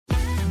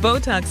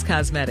Botox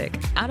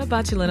Cosmetic, out of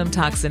botulinum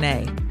toxin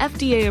A,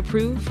 FDA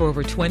approved for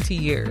over 20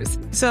 years.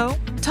 So,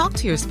 talk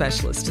to your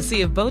specialist to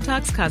see if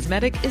Botox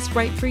Cosmetic is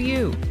right for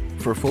you.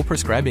 For full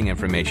prescribing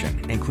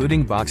information,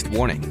 including boxed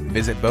warning,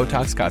 visit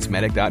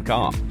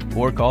BotoxCosmetic.com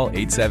or call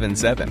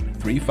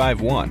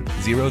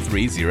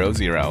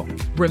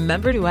 877-351-0300.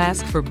 Remember to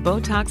ask for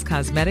Botox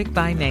Cosmetic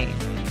by name.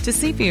 To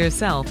see for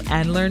yourself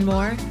and learn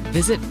more,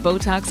 visit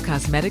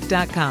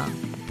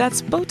BotoxCosmetic.com.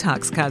 That's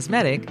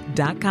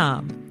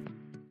BotoxCosmetic.com.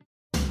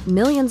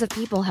 Millions of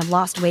people have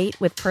lost weight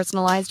with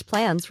personalized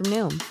plans from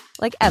Noom.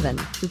 Like Evan,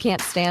 who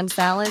can't stand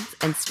salads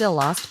and still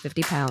lost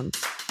 50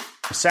 pounds.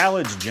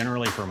 Salads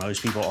generally for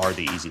most people are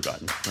the easy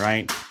button,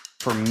 right?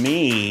 For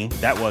me,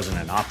 that wasn't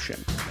an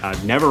option. I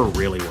never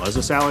really was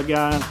a salad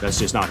guy. That's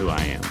just not who I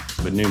am.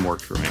 But Noom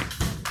worked for me.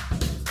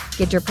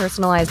 Get your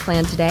personalized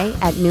plan today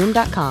at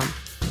Noom.com.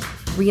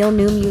 Real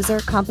Noom user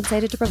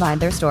compensated to provide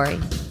their story.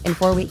 In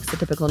 4 weeks, the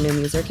typical Noom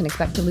user can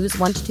expect to lose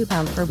 1 to 2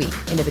 pounds per week.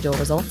 Individual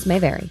results may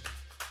vary.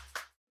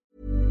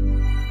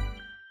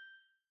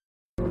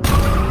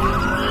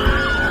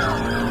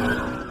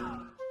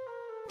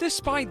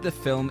 Despite the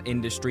film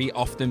industry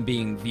often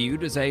being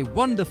viewed as a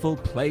wonderful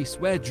place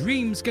where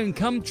dreams can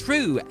come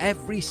true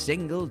every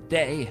single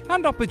day,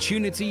 and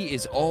opportunity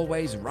is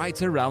always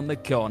right around the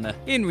corner,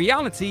 in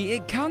reality,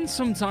 it can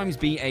sometimes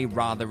be a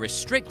rather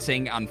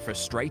restricting and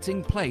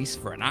frustrating place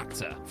for an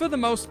actor. For the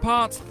most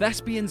part,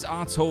 thespians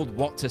are told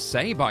what to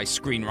say by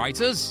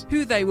screenwriters,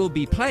 who they will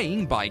be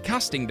playing by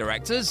casting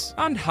directors,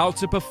 and how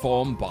to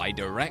perform by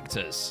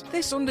directors.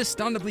 This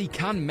understandably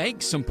can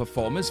make some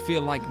performers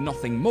feel like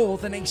nothing more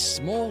than a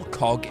small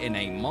cog in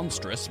a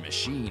monstrous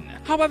machine.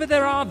 However,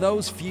 there are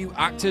those few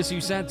actors who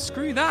said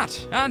screw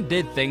that and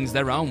did things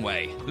their own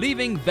way,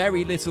 leaving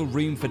very little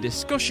room for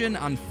discussion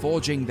and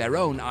forging their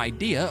own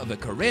idea of a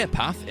career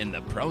path in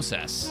the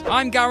process.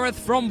 I'm Gareth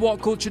from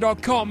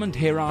WhatCulture.com, and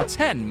here are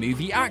 10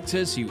 movie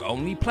actors who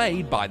only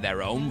played by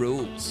their own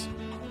rules.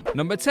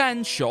 Number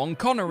 10, Sean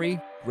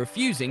Connery,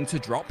 refusing to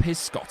drop his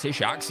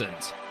Scottish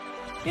accent.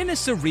 In a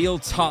surreal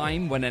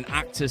time when an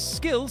actor's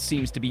skill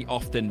seems to be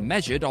often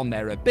measured on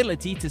their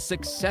ability to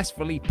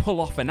successfully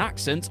pull off an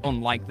accent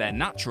unlike their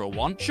natural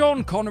one,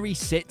 Sean Connery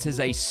sits as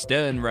a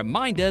stern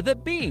reminder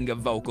that being a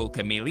vocal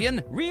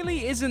chameleon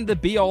really isn't the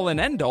be-all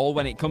and end-all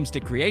when it comes to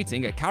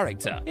creating a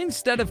character.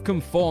 Instead of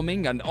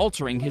conforming and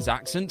altering his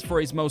accent for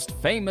his most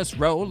famous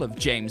role of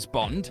James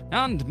Bond,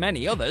 and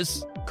many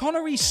others,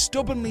 Connery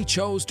stubbornly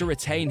chose to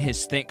retain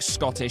his thick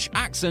Scottish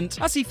accent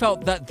as he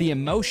felt that the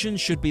emotion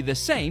should be the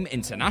same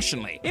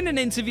internationally. In an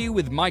interview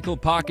with Michael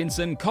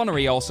Parkinson,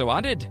 Connery also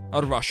added,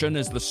 "A Russian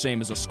is the same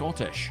as a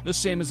Scottish, the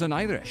same as an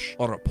Irish,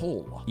 or a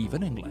Pole,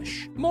 even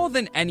English." More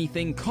than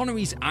anything,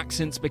 Connery's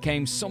accents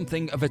became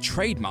something of a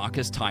trademark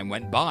as time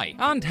went by,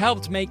 and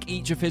helped make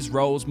each of his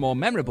roles more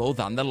memorable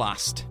than the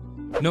last.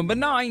 Number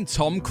 9,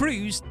 Tom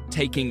Cruise,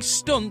 taking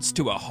stunts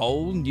to a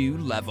whole new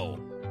level.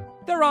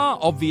 There are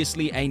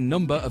obviously a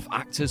number of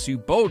actors who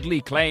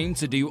boldly claim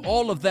to do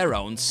all of their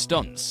own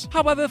stunts.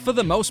 However, for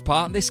the most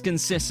part, this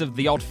consists of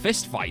the odd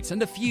fistfight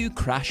and a few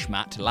crash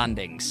mat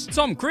landings.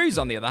 Tom Cruise,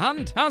 on the other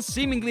hand, has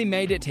seemingly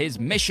made it his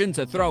mission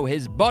to throw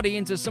his body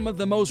into some of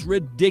the most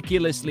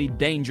ridiculously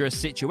dangerous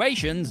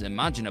situations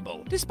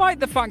imaginable, despite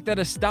the fact that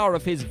a star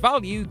of his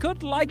value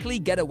could likely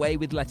get away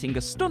with letting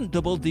a stunt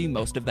double do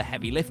most of the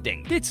heavy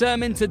lifting.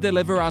 Determined to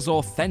deliver as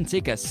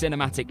authentic a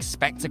cinematic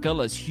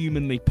spectacle as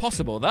humanly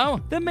possible,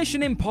 though, the Mission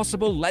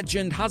Impossible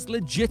legend has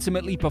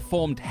legitimately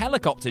performed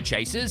helicopter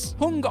chases,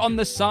 hung on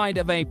the side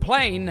of a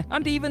plane,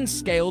 and even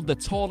scaled the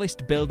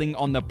tallest building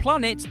on the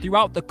planet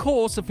throughout the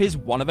course of his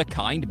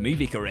one-of-a-kind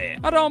movie career.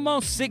 At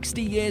almost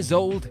 60 years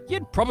old,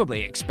 you'd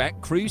probably expect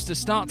Cruise to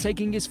start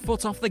taking his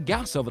foot off the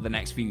gas over the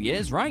next few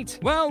years, right?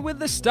 Well, with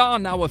the star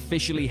now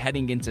officially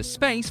heading into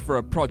space for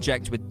a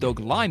project with Doug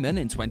Liman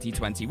in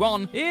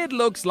 2021, it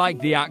looks like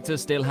the actor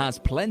still has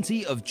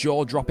plenty of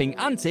jaw-dropping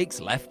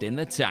antics left in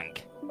the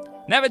tank.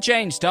 Never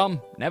change, Tom.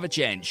 Never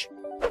change.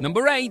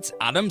 Number 8,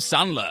 Adam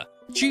Sandler,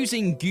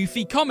 choosing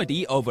goofy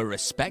comedy over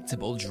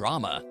respectable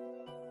drama.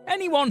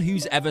 Anyone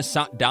who's ever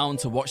sat down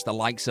to watch the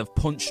likes of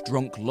Punch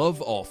Drunk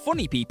Love or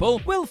Funny People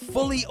will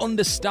fully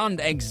understand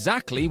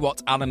exactly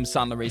what Adam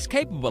Sandler is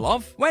capable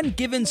of when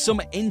given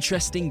some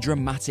interesting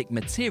dramatic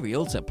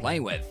material to play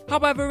with.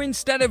 However,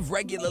 instead of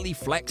regularly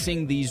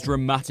flexing these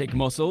dramatic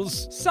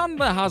muscles,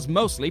 Sandler has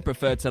mostly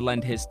preferred to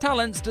lend his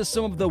talents to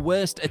some of the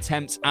worst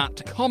attempts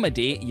at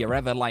comedy you're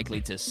ever likely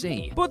to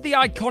see. But the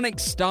iconic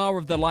star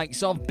of the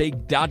likes of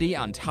Big Daddy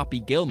and Happy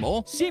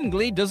Gilmore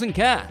seemingly doesn't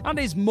care, and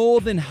is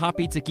more than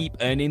happy to keep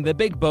earning the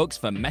big bucks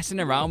for messing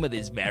around with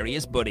his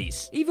various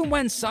buddies. Even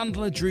when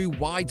Sandler drew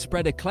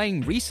widespread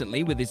acclaim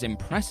recently with his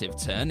impressive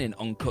turn in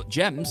Uncut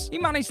Gems, he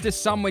managed to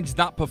sandwich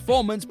that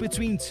performance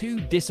between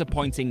two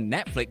disappointing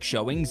Netflix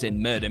showings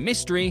in Murder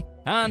Mystery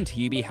and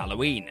Hubie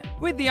Halloween.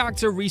 With the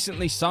actor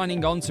recently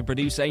signing on to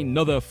produce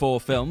another 4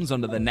 films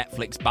under the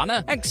Netflix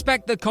banner,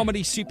 expect the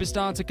comedy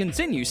superstar to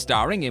continue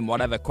starring in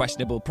whatever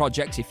questionable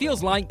projects he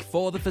feels like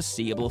for the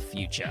foreseeable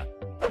future.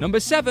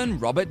 Number 7,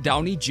 Robert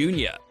Downey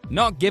Jr.,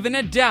 not giving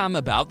a damn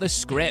about the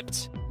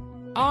script.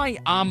 "I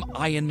am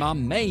Iron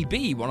Man" may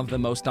be one of the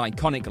most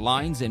iconic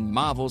lines in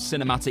Marvel's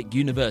cinematic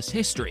universe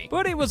history,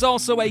 but it was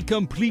also a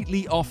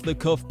completely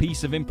off-the-cuff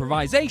piece of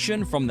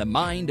improvisation from the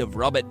mind of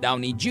Robert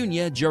Downey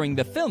Jr. during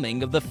the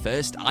filming of the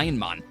first Iron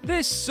Man.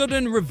 This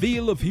sudden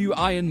reveal of who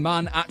Iron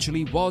Man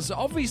actually was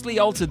obviously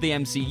altered the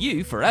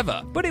MCU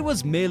forever, but it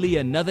was merely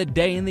another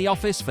day in the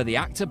office for the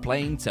actor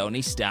playing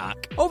Tony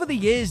Stark. Over the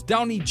years,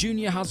 Downey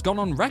Jr. has gone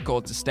on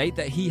record to state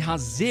that he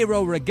has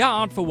zero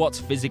regard for what's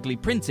physically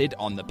printed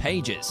on the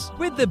pages,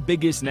 with the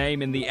biggest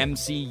name in the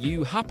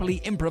MCU happily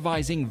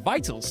improvising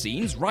vital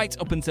scenes right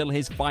up until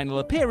his final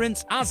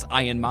appearance as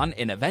Iron Man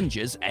in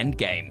Avengers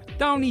Endgame.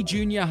 Downey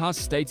Jr. has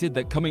stated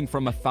that coming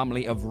from a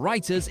family of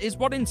writers is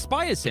what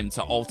inspires him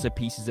to alter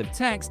pieces of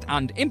text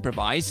and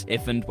improvise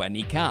if and when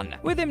he can.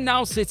 With him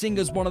now sitting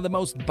as one of the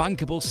most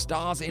bankable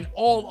stars in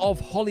all of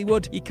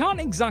Hollywood, you can't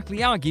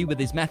exactly argue with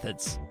his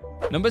methods.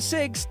 Number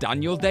 6,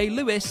 Daniel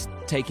Day-Lewis,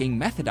 taking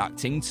method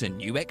acting to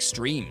new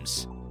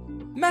extremes.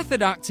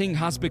 Method acting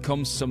has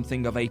become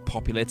something of a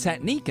popular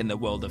technique in the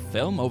world of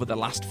film over the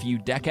last few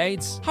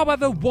decades.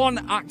 However,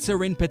 one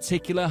actor in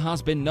particular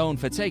has been known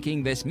for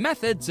taking this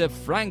method to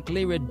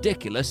frankly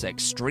ridiculous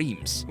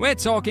extremes. We're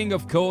talking,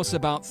 of course,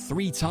 about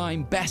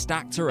 3-time Best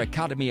Actor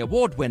Academy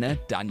Award winner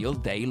Daniel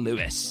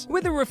Day-Lewis.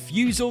 With a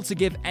refusal to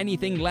give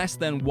anything less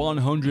than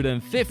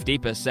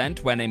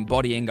 150% when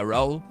embodying a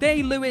role,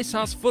 Day-Lewis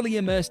has fully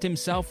immersed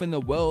himself in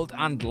the world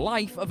and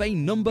life of a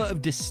number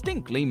of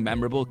distinctly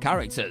memorable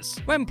characters.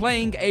 When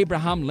playing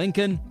Abraham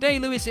Lincoln,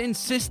 Day-Lewis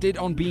insisted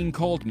on being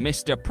called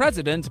Mr.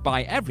 President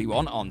by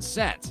everyone on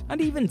set,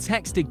 and even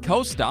texted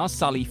co-star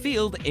Sally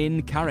Field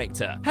in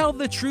character. Hell,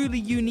 the truly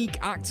unique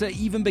actor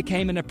even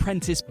became an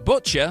apprentice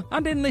butcher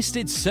and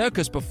enlisted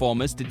circus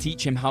performers to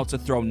teach him how to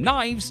throw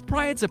knives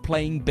prior to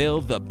playing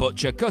Bill the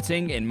Butcher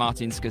Cutting in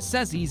Martin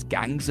Scorsese's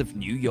Gangs of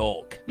New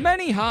York.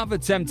 Many have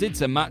attempted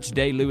to match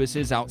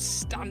Day-Lewis's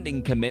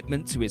outstanding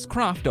commitment to his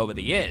craft over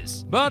the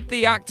years, but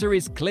the actor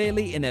is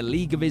clearly in a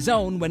league of his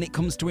own when it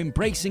comes to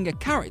embracing a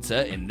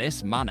character in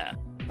this manner.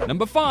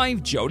 Number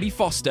 5, Jodie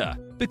Foster,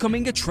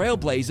 becoming a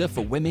trailblazer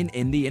for women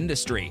in the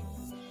industry.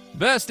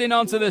 Bursting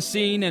onto the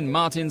scene in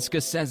Martin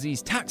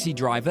Scorsese's Taxi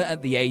Driver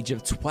at the age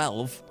of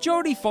 12,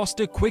 Jodie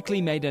Foster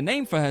quickly made a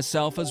name for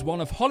herself as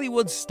one of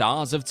Hollywood's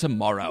stars of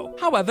tomorrow.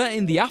 However,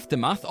 in the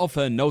aftermath of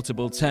her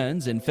notable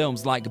turns in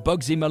films like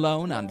Bugsy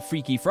Malone and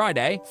Freaky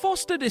Friday,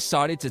 Foster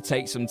decided to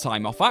take some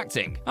time off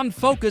acting and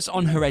focus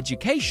on her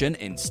education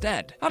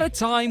instead. At a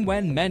time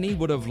when many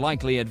would have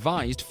likely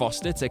advised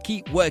Foster to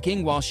keep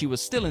working while she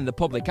was still in the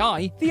public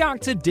eye, the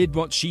actor did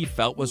what she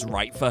felt was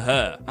right for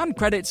her, and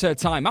credits her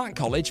time at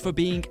college for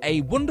being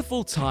a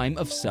wonderful time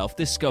of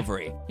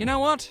self-discovery. You know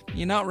what?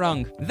 You're not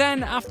wrong.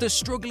 Then, after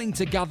struggling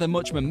to gather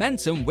much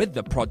momentum with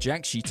the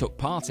project she took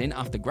part in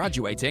after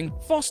graduating,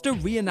 Foster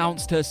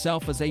re-announced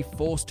herself as a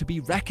force to be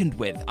reckoned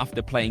with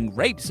after playing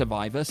rape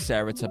survivor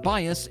Sarah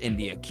Tobias in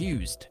The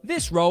Accused.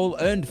 This role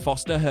earned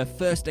Foster her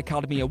first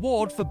Academy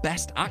Award for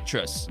Best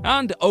Actress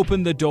and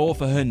opened the door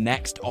for her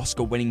next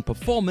Oscar-winning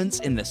performance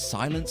in The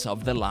Silence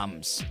of the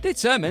Lambs.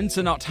 Determined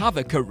to not have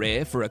a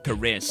career for a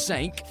career's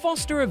sake,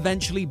 Foster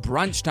eventually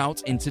branched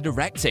out into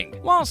directing,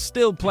 while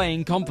still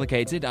playing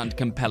complicated and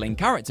compelling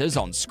characters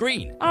on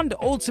screen, and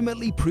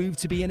ultimately proved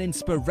to be an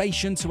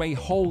inspiration to a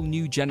whole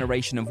new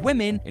generation of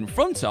women in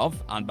front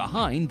of and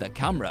behind the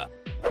camera.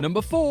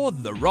 Number 4,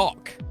 The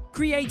Rock,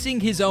 creating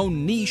his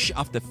own niche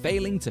after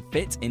failing to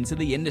fit into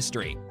the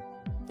industry.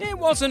 It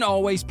wasn't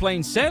always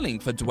plain sailing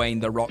for Dwayne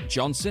 "The Rock"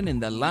 Johnson in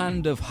the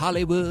land of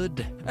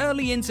Hollywood.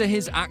 Early into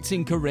his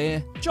acting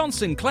career,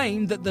 Johnson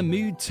claimed that the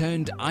mood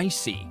turned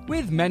icy,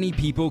 with many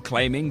people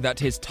claiming that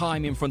his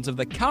time in front of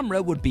the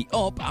camera would be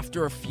up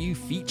after a few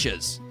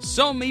features.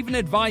 Some even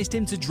advised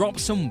him to drop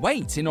some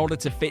weight in order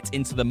to fit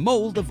into the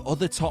mold of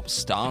other top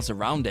stars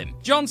around him.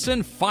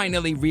 Johnson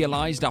finally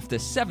realized after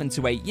 7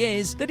 to 8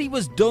 years that he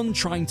was done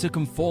trying to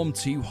conform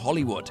to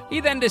Hollywood.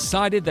 He then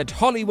decided that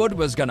Hollywood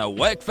was gonna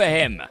work for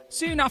him.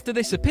 Soon after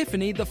this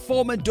epiphany, the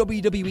former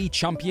WWE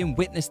champion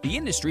witnessed the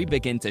industry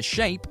begin to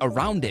shape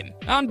around him,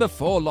 and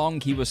before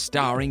long he was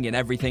starring in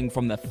everything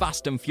from the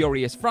Fast and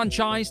Furious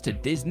franchise to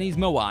Disney's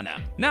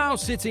Moana. Now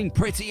sitting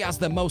pretty as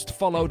the most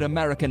followed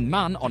American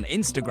man on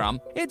Instagram,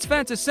 it's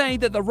fair to say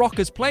that The Rock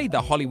has played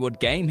the Hollywood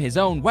game his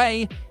own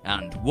way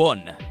and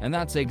won, and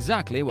that's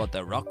exactly what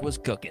The Rock was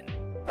cooking.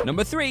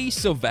 Number 3,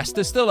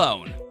 Sylvester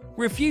Stallone,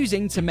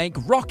 refusing to make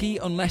Rocky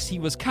unless he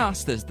was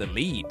cast as the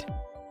lead.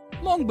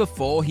 Long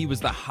before he was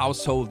the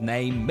household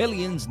name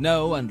millions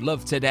know and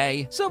love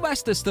today,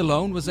 Sylvester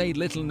Stallone was a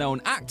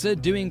little-known actor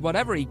doing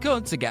whatever he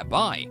could to get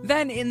by.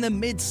 Then in the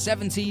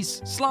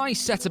mid-70s, Sly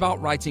set about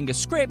writing a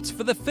script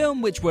for the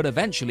film which would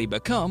eventually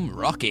become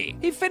Rocky.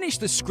 He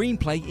finished the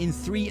screenplay in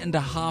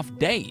 3.5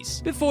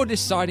 days, before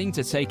deciding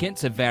to take it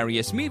to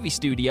various movie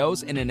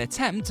studios in an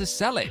attempt to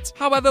sell it.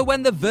 However,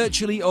 when the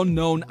virtually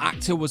unknown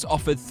actor was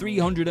offered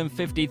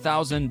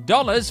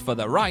 $350,000 for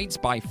the rights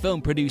by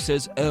film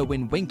producers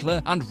Irwin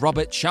Winkler and Robert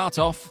Robert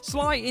Chartoff,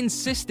 Sly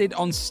insisted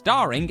on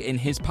starring in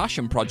his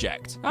passion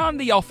project, and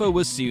the offer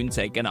was soon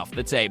taken off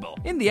the table.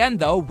 In the end,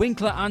 though,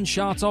 Winkler and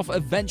Chartoff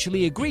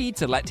eventually agreed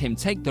to let him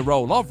take the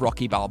role of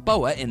Rocky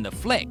Balboa in the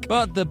flick,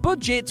 but the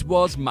budget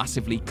was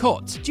massively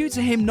cut due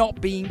to him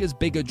not being as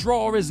big a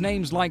draw as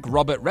names like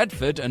Robert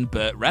Redford and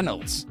Burt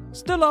Reynolds.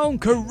 Stallone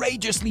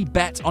courageously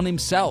bet on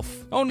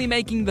himself, only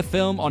making the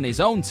film on his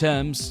own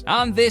terms,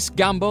 and this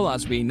gamble,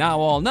 as we now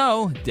all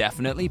know,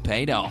 definitely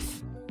paid off.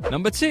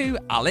 Number 2,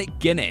 Alec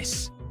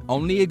Guinness,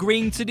 only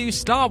agreeing to do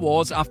Star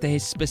Wars after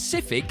his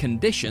specific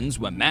conditions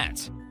were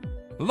met.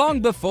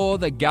 Long before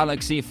the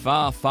galaxy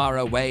far, far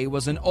away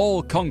was an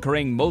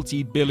all-conquering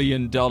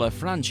multi-billion-dollar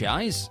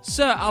franchise,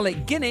 Sir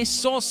Alec Guinness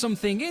saw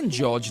something in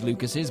George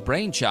Lucas's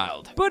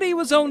brainchild. But he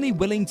was only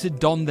willing to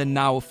don the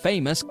now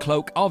famous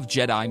cloak of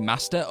Jedi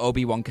Master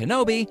Obi-Wan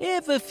Kenobi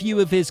if a few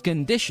of his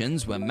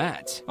conditions were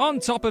met. On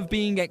top of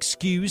being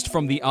excused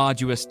from the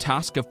arduous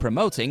task of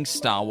promoting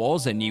Star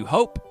Wars A New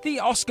Hope, the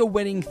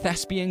Oscar-winning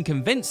thespian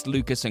convinced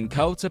Lucas &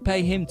 Co. to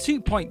pay him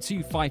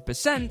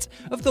 2.25%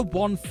 of the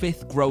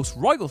 1/5 gross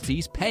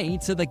royalties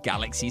paid to the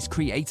galaxy's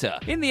creator.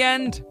 In the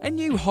end, A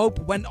New Hope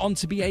went on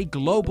to be a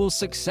global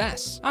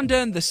success and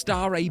earned the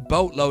star a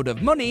boatload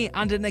of money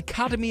and an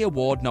Academy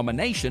Award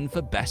nomination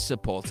for Best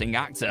Supporting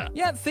Actor.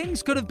 Yet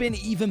things could have been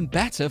even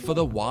better for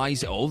the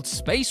wise old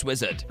space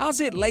wizard, as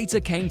it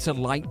later came to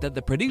light that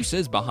the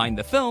producers behind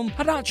the film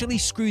had actually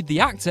screwed the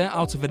actor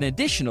out of an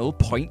additional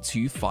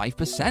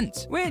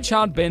 0.25%, which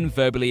had been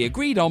verbally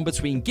agreed on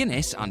between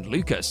Guinness and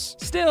Lucas.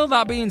 Still,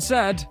 that being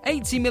said,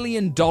 $80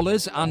 million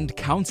and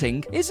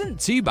counting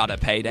isn't too bad a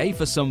payday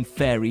for some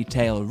fairy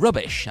tale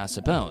rubbish, I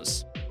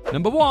suppose.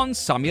 Number 1,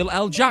 Samuel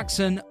L.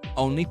 Jackson,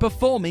 only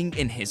performing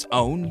in his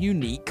own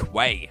unique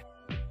way.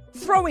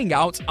 Throwing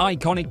out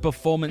iconic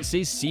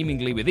performances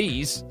seemingly with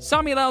ease,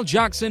 Samuel L.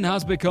 Jackson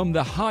has become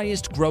the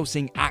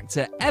highest-grossing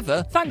actor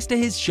ever thanks to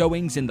his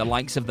showings in the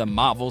likes of the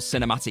Marvel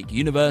Cinematic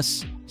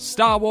Universe,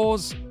 Star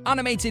Wars,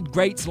 animated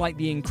greats like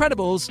The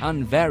Incredibles,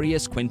 and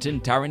various Quentin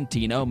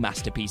Tarantino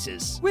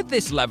masterpieces. With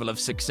this level of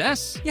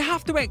success, you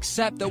have to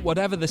accept that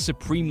whatever the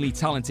supremely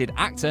talented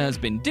actor has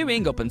been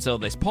doing up until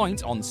this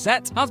point on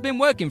set has been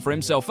working for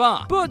him so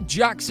far. But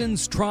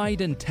Jackson's tried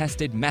and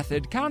tested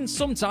method can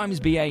sometimes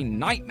be a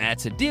nightmare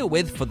to deal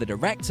with for the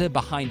director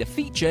behind a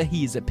feature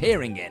he is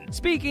appearing in.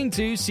 Speaking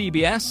to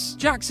CBS,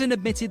 Jackson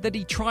admitted that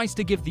he tries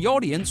to give the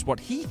audience what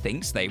he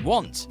thinks they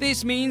want.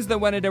 This means that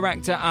when a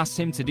director asks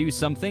him to do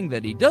something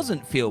that he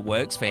doesn't feel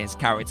works for his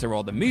character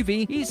or the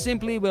movie, he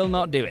simply will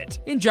not do it.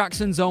 In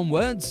Jackson's own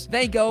words,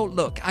 they go,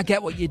 "Look, I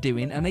get what you're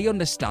doing and I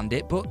understand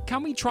it, but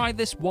can we try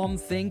this one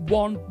thing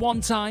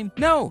one time?"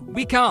 No,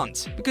 we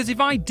can't. Because if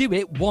I do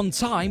it one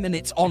time and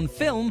it's on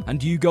film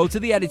and you go to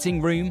the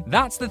editing room,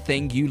 that's the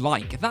thing you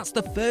like. That's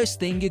the first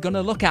thing you're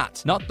gonna look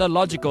at, not the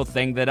logical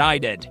thing that I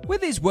did.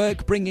 With his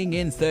work bringing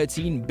in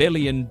 $13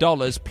 billion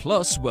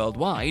plus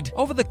worldwide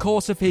over the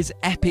course of his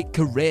epic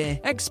career,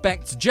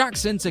 expect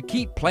Jackson to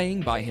keep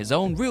playing by his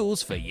own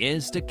rules for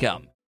years to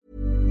come.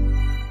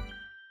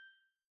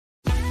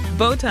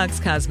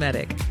 Botox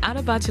Cosmetic, out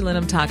of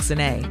botulinum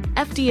toxin A,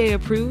 FDA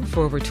approved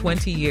for over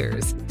 20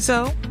 years.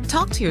 So,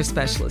 talk to your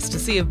specialist to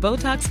see if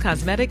Botox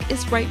Cosmetic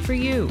is right for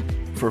you.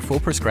 For full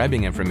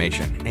prescribing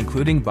information,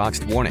 including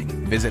boxed warning,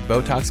 visit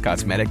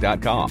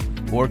BotoxCosmetic.com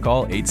or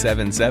call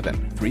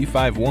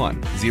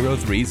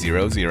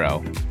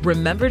 877-351-0300.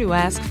 Remember to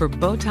ask for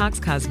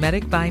Botox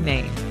Cosmetic by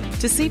name.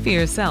 To see for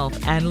yourself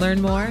and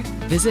learn more,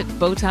 visit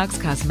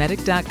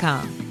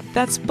BotoxCosmetic.com.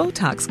 That's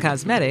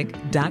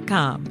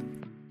BotoxCosmetic.com.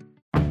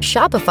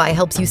 Shopify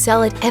helps you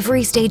sell at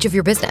every stage of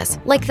your business.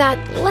 Like that,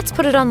 let's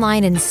put it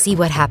online and see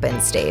what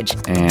happens stage.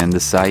 And the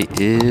site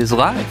is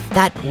live.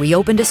 That we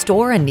opened a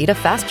store and need a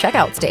fast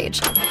checkout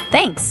stage.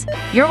 Thanks.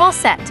 You're all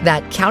set.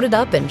 That count it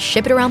up and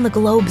ship it around the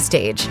globe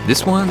stage.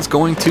 This one's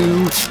going to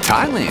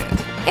Thailand.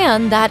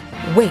 And that,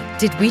 wait,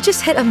 did we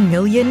just hit 1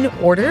 million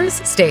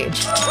orders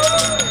stage?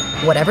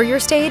 Whatever your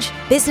stage,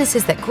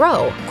 businesses that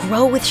grow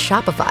with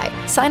Shopify.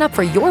 Sign up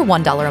for your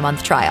 $1 a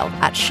month trial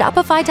at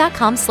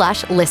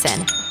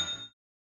shopify.com/listen.